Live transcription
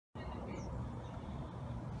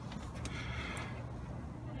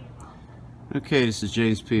Okay, this is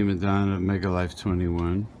James P. Madonna of Mega Life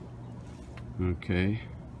 21. Okay.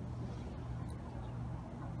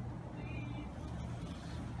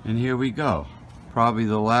 And here we go. Probably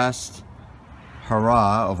the last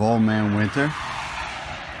hurrah of Old Man Winter.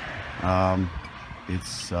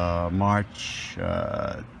 It's March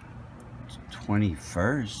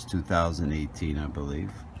 21st, 2018, I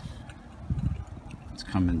believe. It's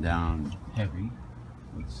coming down heavy.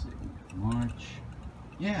 Let's see. March.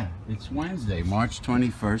 Yeah, it's Wednesday, March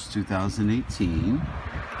 21st, 2018.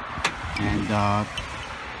 And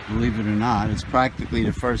believe it or not, it's practically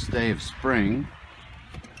the first day of spring.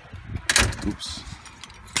 Oops.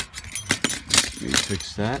 Let me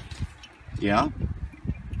fix that. Yeah.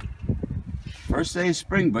 First day of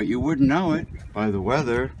spring, but you wouldn't know it by the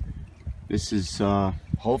weather. This is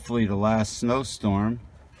hopefully the last snowstorm.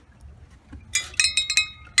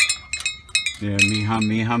 Yeah,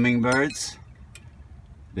 me hummingbirds.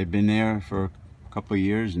 They've been there for a couple of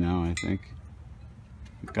years now, I think.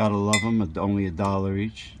 Gotta love them, only $1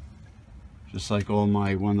 each. Just like all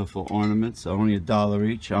my wonderful ornaments, only $1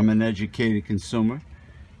 each. I'm an educated consumer.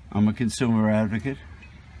 I'm a consumer advocate.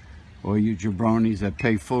 All you jabronis that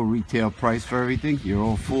pay full retail price for everything, you're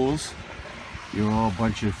all fools. You're all a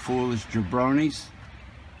bunch of foolish jabronis.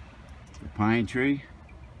 The pine tree.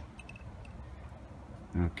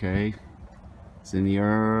 Okay. It's in the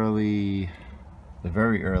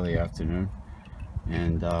very early afternoon.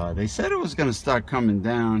 And they said it was going to start coming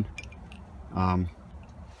down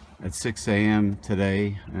at 6 a.m.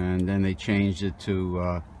 today, and then they changed it to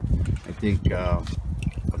I think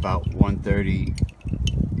about 1:30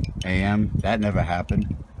 a.m. That never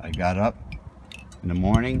happened. I got up in the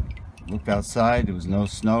morning, looked outside, there was no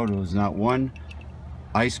snow, there was not one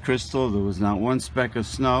ice crystal, there was not one speck of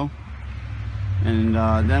snow, and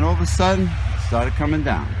then all of a sudden it started coming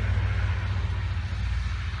down.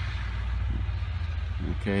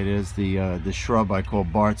 Okay, there's the shrub I call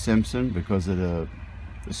Bart Simpson because of the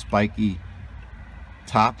spiky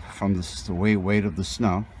top from the weight of the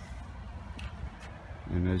snow.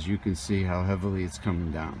 And as you can see how heavily it's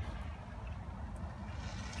coming down.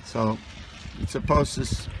 So it's supposed to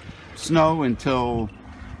snow until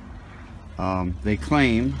they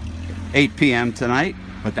claim 8 p.m. tonight,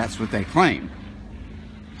 but that's what they claim.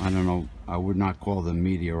 I don't know, I would not call them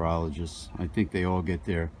meteorologists. I think they all get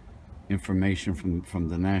their information from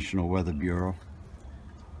the National Weather Bureau,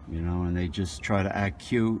 you know, and they just try to act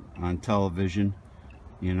cute on television,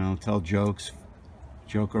 you know, tell jokes,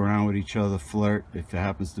 joke around with each other, flirt if there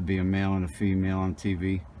happens to be a male and a female on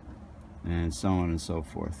TV, and so on and so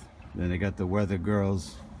forth. Then they got the weather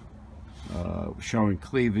girls showing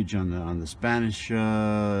cleavage on the Spanish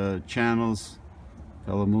channels,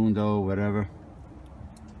 Telemundo, whatever.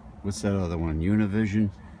 What's that other one?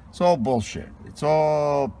 Univision. It's all bullshit. It's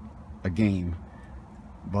all a game.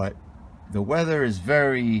 But the weather is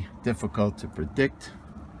very difficult to predict.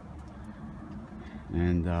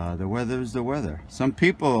 And the weather is the weather. Some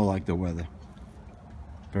people like the weather.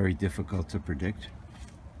 Very difficult to predict.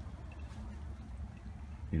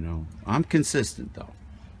 You know, I'm consistent though.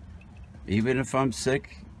 Even if I'm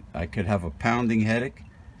sick, I could have a pounding headache,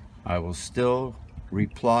 I will still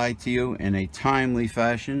reply to you in a timely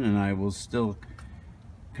fashion, and I will still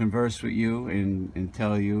converse with you and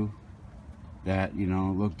tell you that, you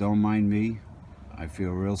know, look, don't mind me, I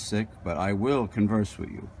feel real sick, but I will converse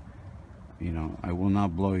with you. You know, I will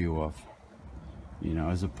not blow you off. You know,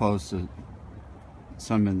 as opposed to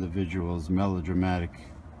some individuals, melodramatic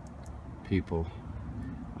people.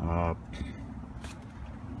 You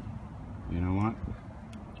know what?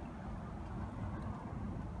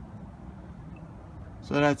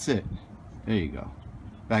 So that's it. There you go.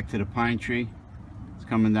 Back to the pine tree. It's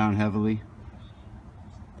coming down heavily.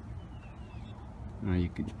 Now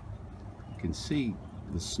you can see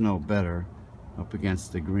the snow better up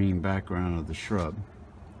against the green background of the shrub.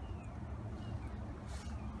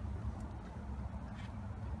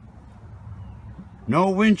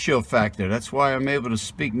 No wind chill factor. That's why I'm able to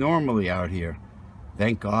speak normally out here.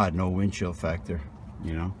 Thank God, no wind chill factor,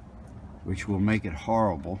 you know, which will make it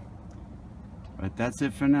horrible. But that's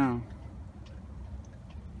it for now.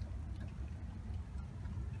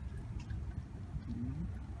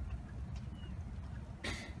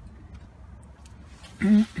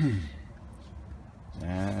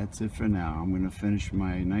 That's it for now. I'm going to finish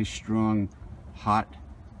my nice strong hot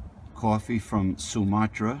coffee from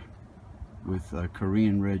Sumatra with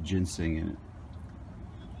Korean red ginseng in it.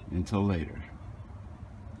 Until later.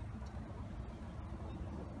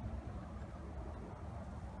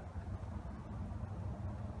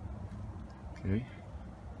 Okay.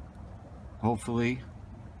 Hopefully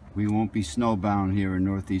we won't be snowbound here in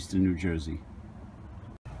northeastern New Jersey.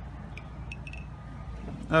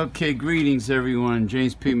 Okay, greetings everyone.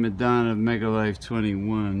 James P. Madonna of Mega Life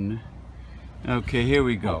 21. Okay, here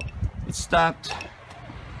we go. It stopped.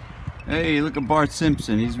 Hey, look at Bart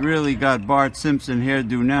Simpson. He's really got Bart Simpson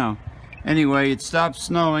hairdo now. Anyway, it stopped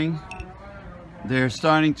snowing. They're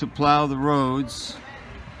starting to plow the roads.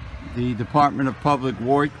 The Department of Public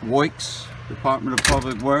Works, Department of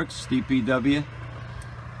Public Works, DPW.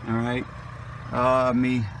 All right.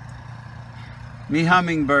 Me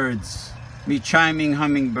hummingbirds. Me chiming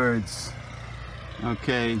hummingbirds.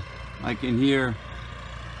 Okay, I can hear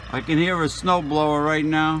a snowblower right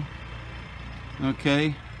now.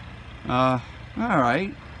 Okay. All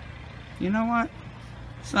right. You know what?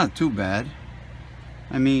 It's not too bad.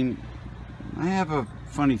 I mean, I have a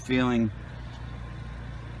funny feeling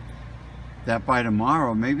that by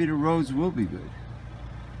tomorrow, maybe the roads will be good.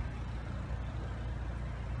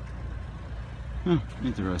 Huh,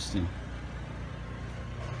 interesting.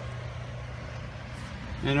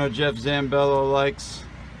 I know Jeff Zambello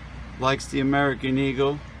likes the American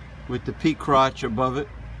Eagle with the peak crotch above it.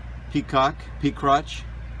 Peak crotch.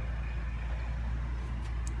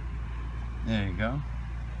 There you go.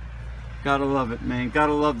 Gotta love it, man.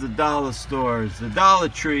 Gotta love the dollar stores, the Dollar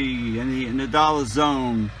Tree, and the Dollar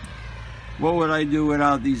Zone. What would I do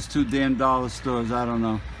without these two damn dollar stores? I don't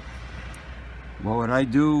know. What would I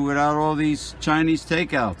do without all these Chinese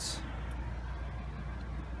takeouts?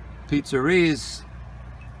 Pizzerias,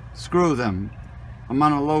 screw them. I'm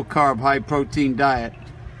on a low-carb, high-protein diet.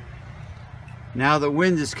 Now the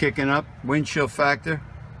wind is kicking up, wind chill factor,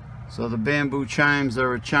 so the bamboo chimes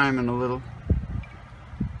are chiming a little.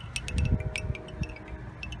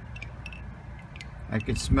 I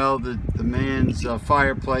can smell the man's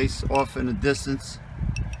fireplace off in the distance.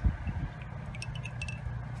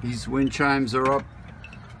 These wind chimes are up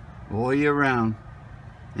all year round.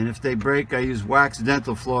 And if they break, I use wax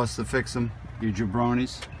dental floss to fix them, you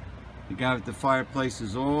jabronis. The guy with the fireplace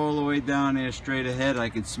is all the way down there straight ahead. I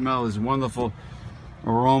can smell his wonderful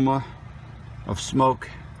aroma of smoke.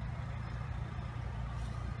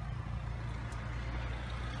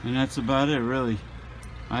 And that's about it, really.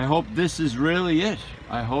 I hope this is really it.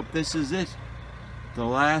 I hope this is it. The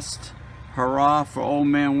last hurrah for Old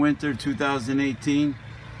Man Winter 2018.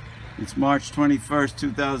 It's March 21st,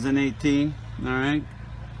 2018. All right.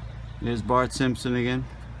 There's Bart Simpson again.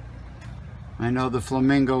 I know the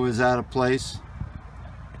flamingo is out of place.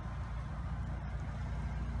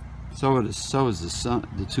 So is the son,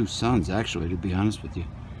 the two sons, actually, to be honest with you.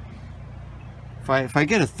 If I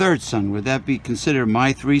get a third son, would that be considered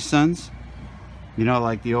my three sons? You know,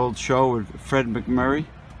 like the old show with Fred McMurray.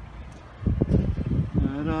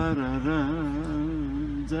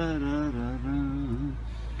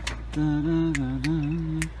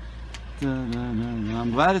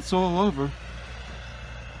 I'm glad it's all over.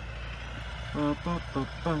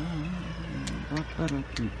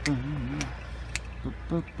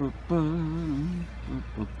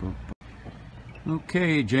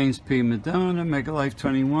 Okay, James P. Madonna, Mega Life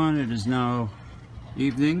 21. It is now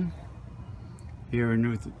evening here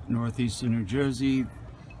in northeastern New Jersey.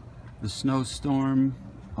 The snowstorm,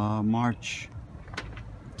 March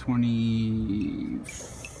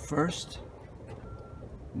 21st,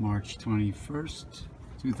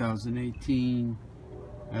 2018,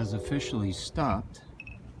 has officially stopped.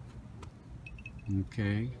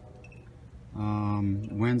 Okay.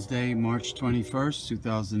 Wednesday, March 21st,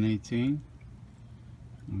 2018.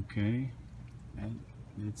 Okay.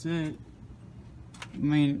 That's it. I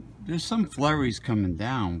mean, there's some flurries coming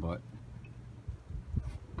down, but,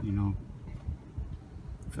 you know,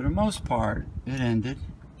 for the most part, it ended.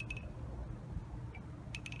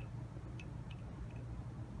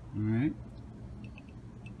 Alright.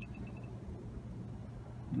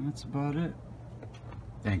 And that's about it.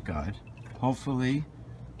 Thank God. Hopefully,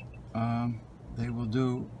 they will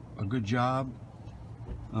do a good job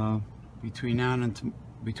between now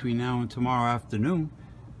and tomorrow afternoon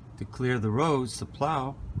to clear the roads, to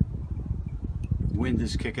plow. Wind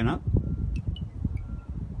is kicking up.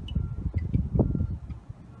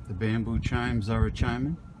 The bamboo chimes are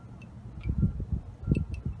chiming.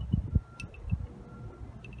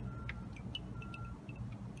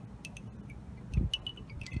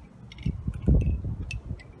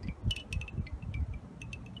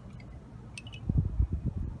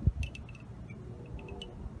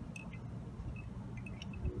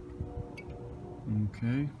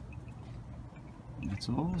 Okay, that's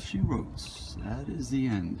all she wrote. That is the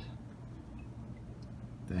end.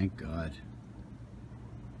 Thank God.